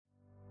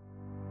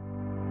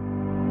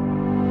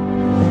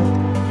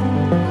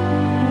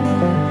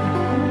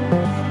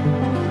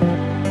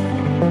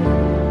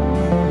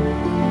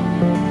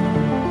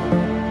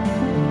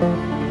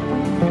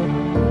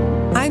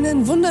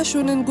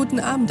wunderschönen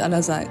guten Abend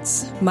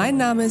allerseits. Mein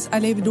Name ist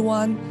Alev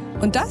Doan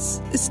und das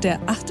ist der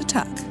 8.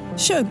 Tag.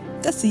 Schön,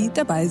 dass Sie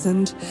dabei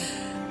sind.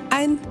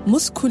 Ein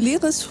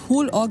muskuläres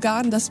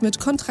Hohlorgan, das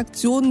mit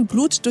Kontraktionen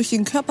Blut durch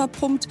den Körper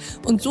pumpt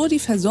und so die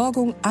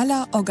Versorgung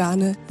aller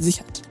Organe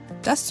sichert.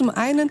 Das zum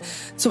einen,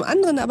 zum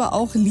anderen aber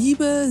auch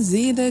Liebe,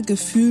 Seele,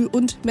 Gefühl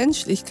und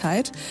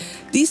Menschlichkeit.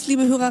 Dies,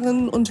 liebe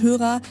Hörerinnen und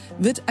Hörer,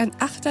 wird ein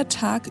 8.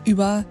 Tag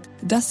über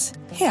das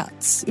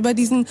Herz, über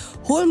diesen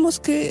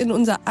Hohlmuskel in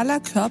unser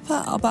aller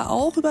Körper, aber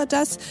auch über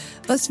das,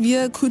 was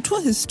wir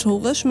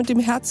kulturhistorisch mit dem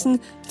Herzen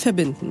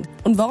verbinden.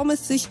 Und warum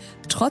es sich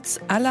trotz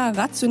aller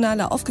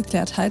rationaler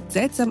Aufgeklärtheit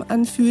seltsam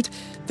anfühlt,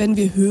 wenn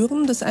wir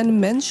hören, dass einem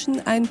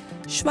Menschen ein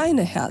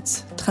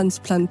Schweineherz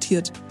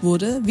transplantiert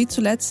wurde. Wie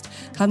zuletzt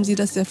haben Sie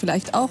das ja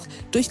vielleicht auch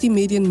durch die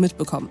Medien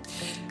mitbekommen.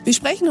 Wir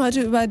sprechen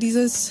heute über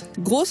dieses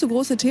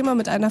große Thema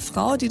mit einer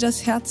Frau, die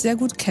das Herz sehr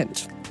gut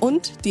kennt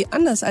und die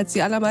anders als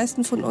die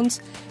allermeisten von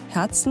uns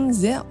Herzen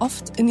sehr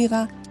oft in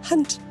ihrer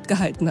Hand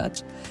gehalten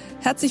hat.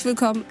 Herzlich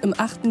willkommen im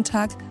 8.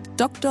 Tag,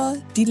 Dr.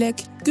 Dilek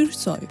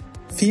Gürsoy.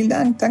 Vielen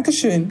Dank,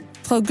 Dankeschön.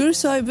 Frau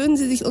Gürsoy, würden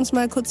Sie sich uns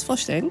mal kurz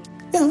vorstellen?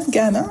 Ja,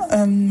 gerne.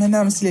 Mein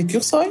Name ist Dilek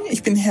Gürsoy.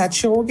 Ich bin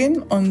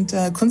Herzchirurgin und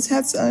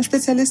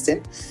Kunstherzspezialistin.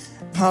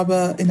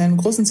 Habe in einem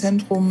großen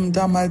Zentrum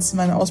damals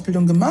meine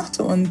Ausbildung gemacht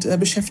und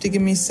beschäftige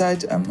mich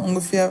seit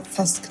ungefähr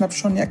fast knapp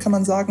schon, ja kann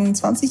man sagen,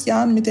 20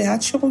 Jahren mit der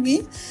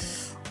Herzchirurgie.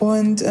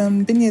 Und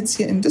bin jetzt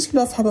hier in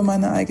Düsseldorf, habe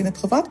meine eigene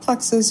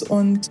Privatpraxis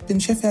und bin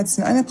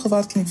Chefärztin einer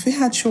Privatklinik für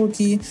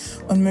Herzchirurgie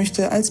und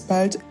möchte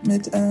alsbald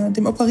mit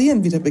dem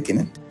Operieren wieder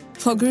beginnen.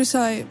 Frau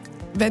Gürsoy,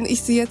 wenn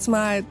ich Sie jetzt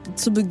mal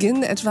zu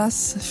Beginn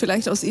etwas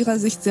vielleicht aus Ihrer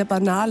Sicht sehr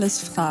Banales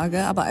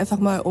frage, aber einfach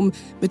mal, um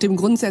mit dem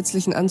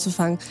Grundsätzlichen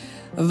anzufangen.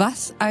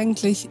 Was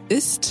eigentlich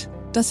ist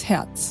das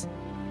Herz?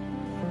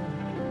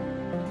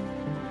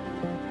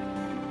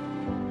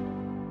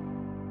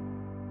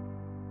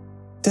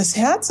 Das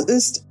Herz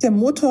ist der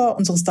Motor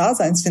unseres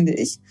Daseins, finde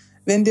ich.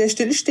 Wenn der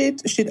still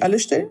steht, steht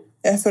alles still.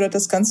 Er fördert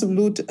das ganze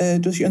Blut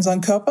durch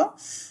unseren Körper.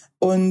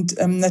 Und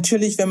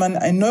natürlich, wenn man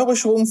einen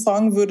Neurochirurgen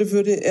fragen würde,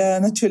 würde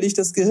er natürlich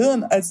das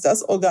Gehirn als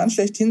das Organ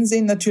schlechthin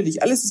sehen.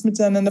 Natürlich, alles ist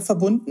miteinander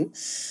verbunden.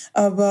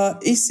 Aber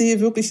ich sehe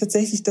wirklich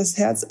tatsächlich das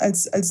Herz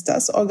als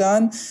das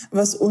Organ,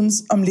 was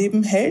uns am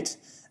Leben hält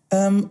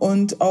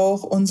und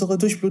auch unsere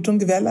Durchblutung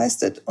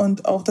gewährleistet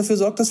und auch dafür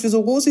sorgt, dass wir so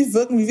rosig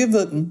wirken, wie wir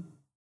wirken.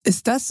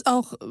 Ist das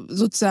auch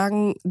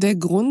sozusagen der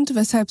Grund,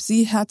 weshalb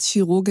Sie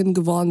Herzchirurgin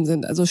geworden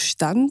sind? Also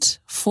stand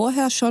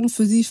vorher schon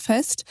für Sie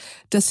fest,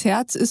 das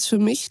Herz ist für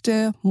mich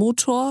der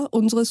Motor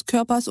unseres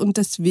Körpers und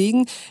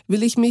deswegen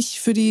will ich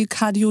mich für die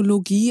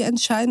Kardiologie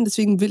entscheiden,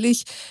 deswegen will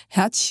ich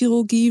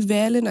Herzchirurgie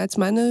wählen als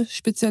meine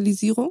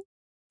Spezialisierung?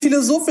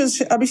 Philosophisch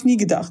habe ich nie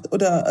gedacht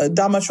oder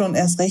damals schon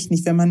erst recht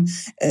nicht, wenn man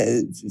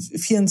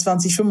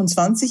 24,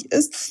 25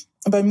 ist.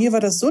 Bei mir war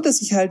das so, dass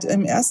ich halt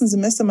im ersten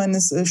Semester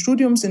meines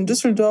Studiums in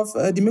Düsseldorf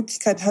die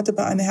Möglichkeit hatte,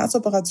 bei einer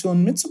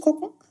Herzoperation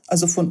mitzugucken.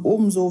 Also von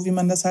oben so, wie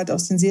man das halt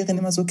aus den Serien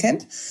immer so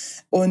kennt.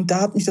 Und da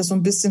hat mich das so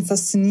ein bisschen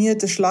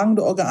fasziniert, das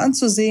schlagende Organ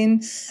zu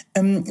sehen,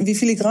 wie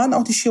filigran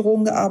auch die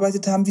Chirurgen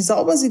gearbeitet haben, wie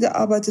sauber sie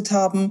gearbeitet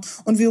haben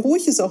und wie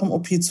ruhig es auch im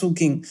OP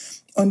zuging.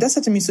 Und das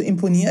hatte mich so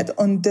imponiert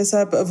und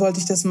deshalb wollte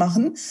ich das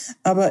machen.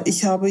 Aber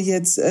ich habe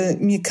jetzt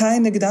mir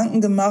keine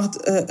Gedanken gemacht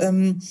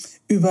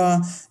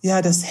über,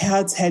 ja, das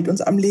Herz hält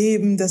uns am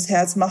Leben, das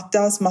Herz macht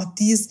das, macht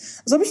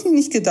dies. Das habe ich mir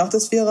nicht gedacht.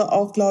 Das wäre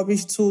auch, glaube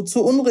ich, zu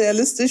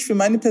unrealistisch für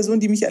meine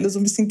Person, die mich alle so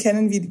ein bisschen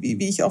kennen,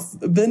 wie ich auch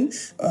bin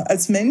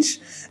als Mensch.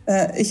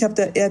 Ich habe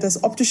da eher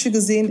das Optische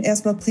gesehen,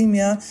 erstmal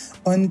primär.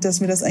 Und dass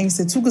mir das eigentlich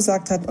sehr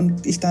zugesagt hat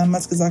und ich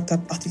damals gesagt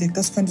habe, ach Dilek,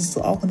 das könntest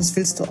du auch und das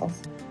willst du auch.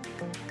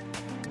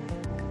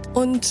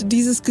 Und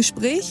dieses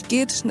Gespräch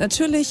geht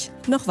natürlich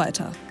noch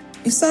weiter.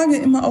 Ich sage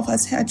immer auch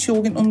als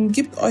Herzchirurgin,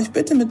 umgebt euch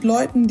bitte mit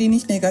Leuten, die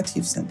nicht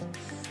negativ sind.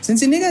 Sind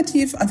sie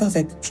negativ? Einfach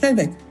weg, schnell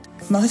weg.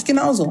 Mache ich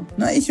genauso.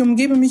 Ich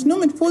umgebe mich nur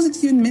mit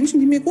positiven Menschen,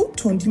 die mir gut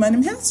tun, die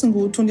meinem Herzen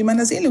gut tun, die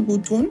meiner Seele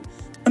gut tun.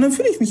 Und dann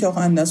fühle ich mich auch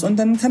anders. Und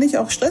dann kann ich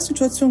auch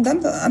Stresssituationen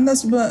ganz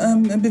anders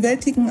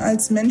bewältigen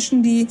als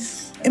Menschen, die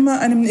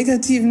immer einer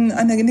negativen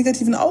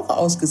Aura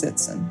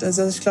ausgesetzt sind.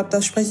 Also ich glaube,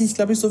 das spreche ich,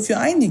 so für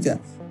einige.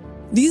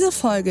 Diese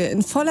Folge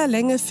in voller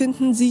Länge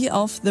finden Sie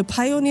auf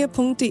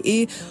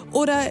thepioneer.de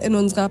oder in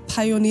unserer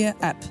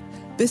Pioneer-App.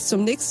 Bis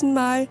zum nächsten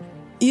Mal,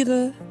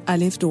 Ihre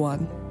Alev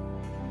Doan.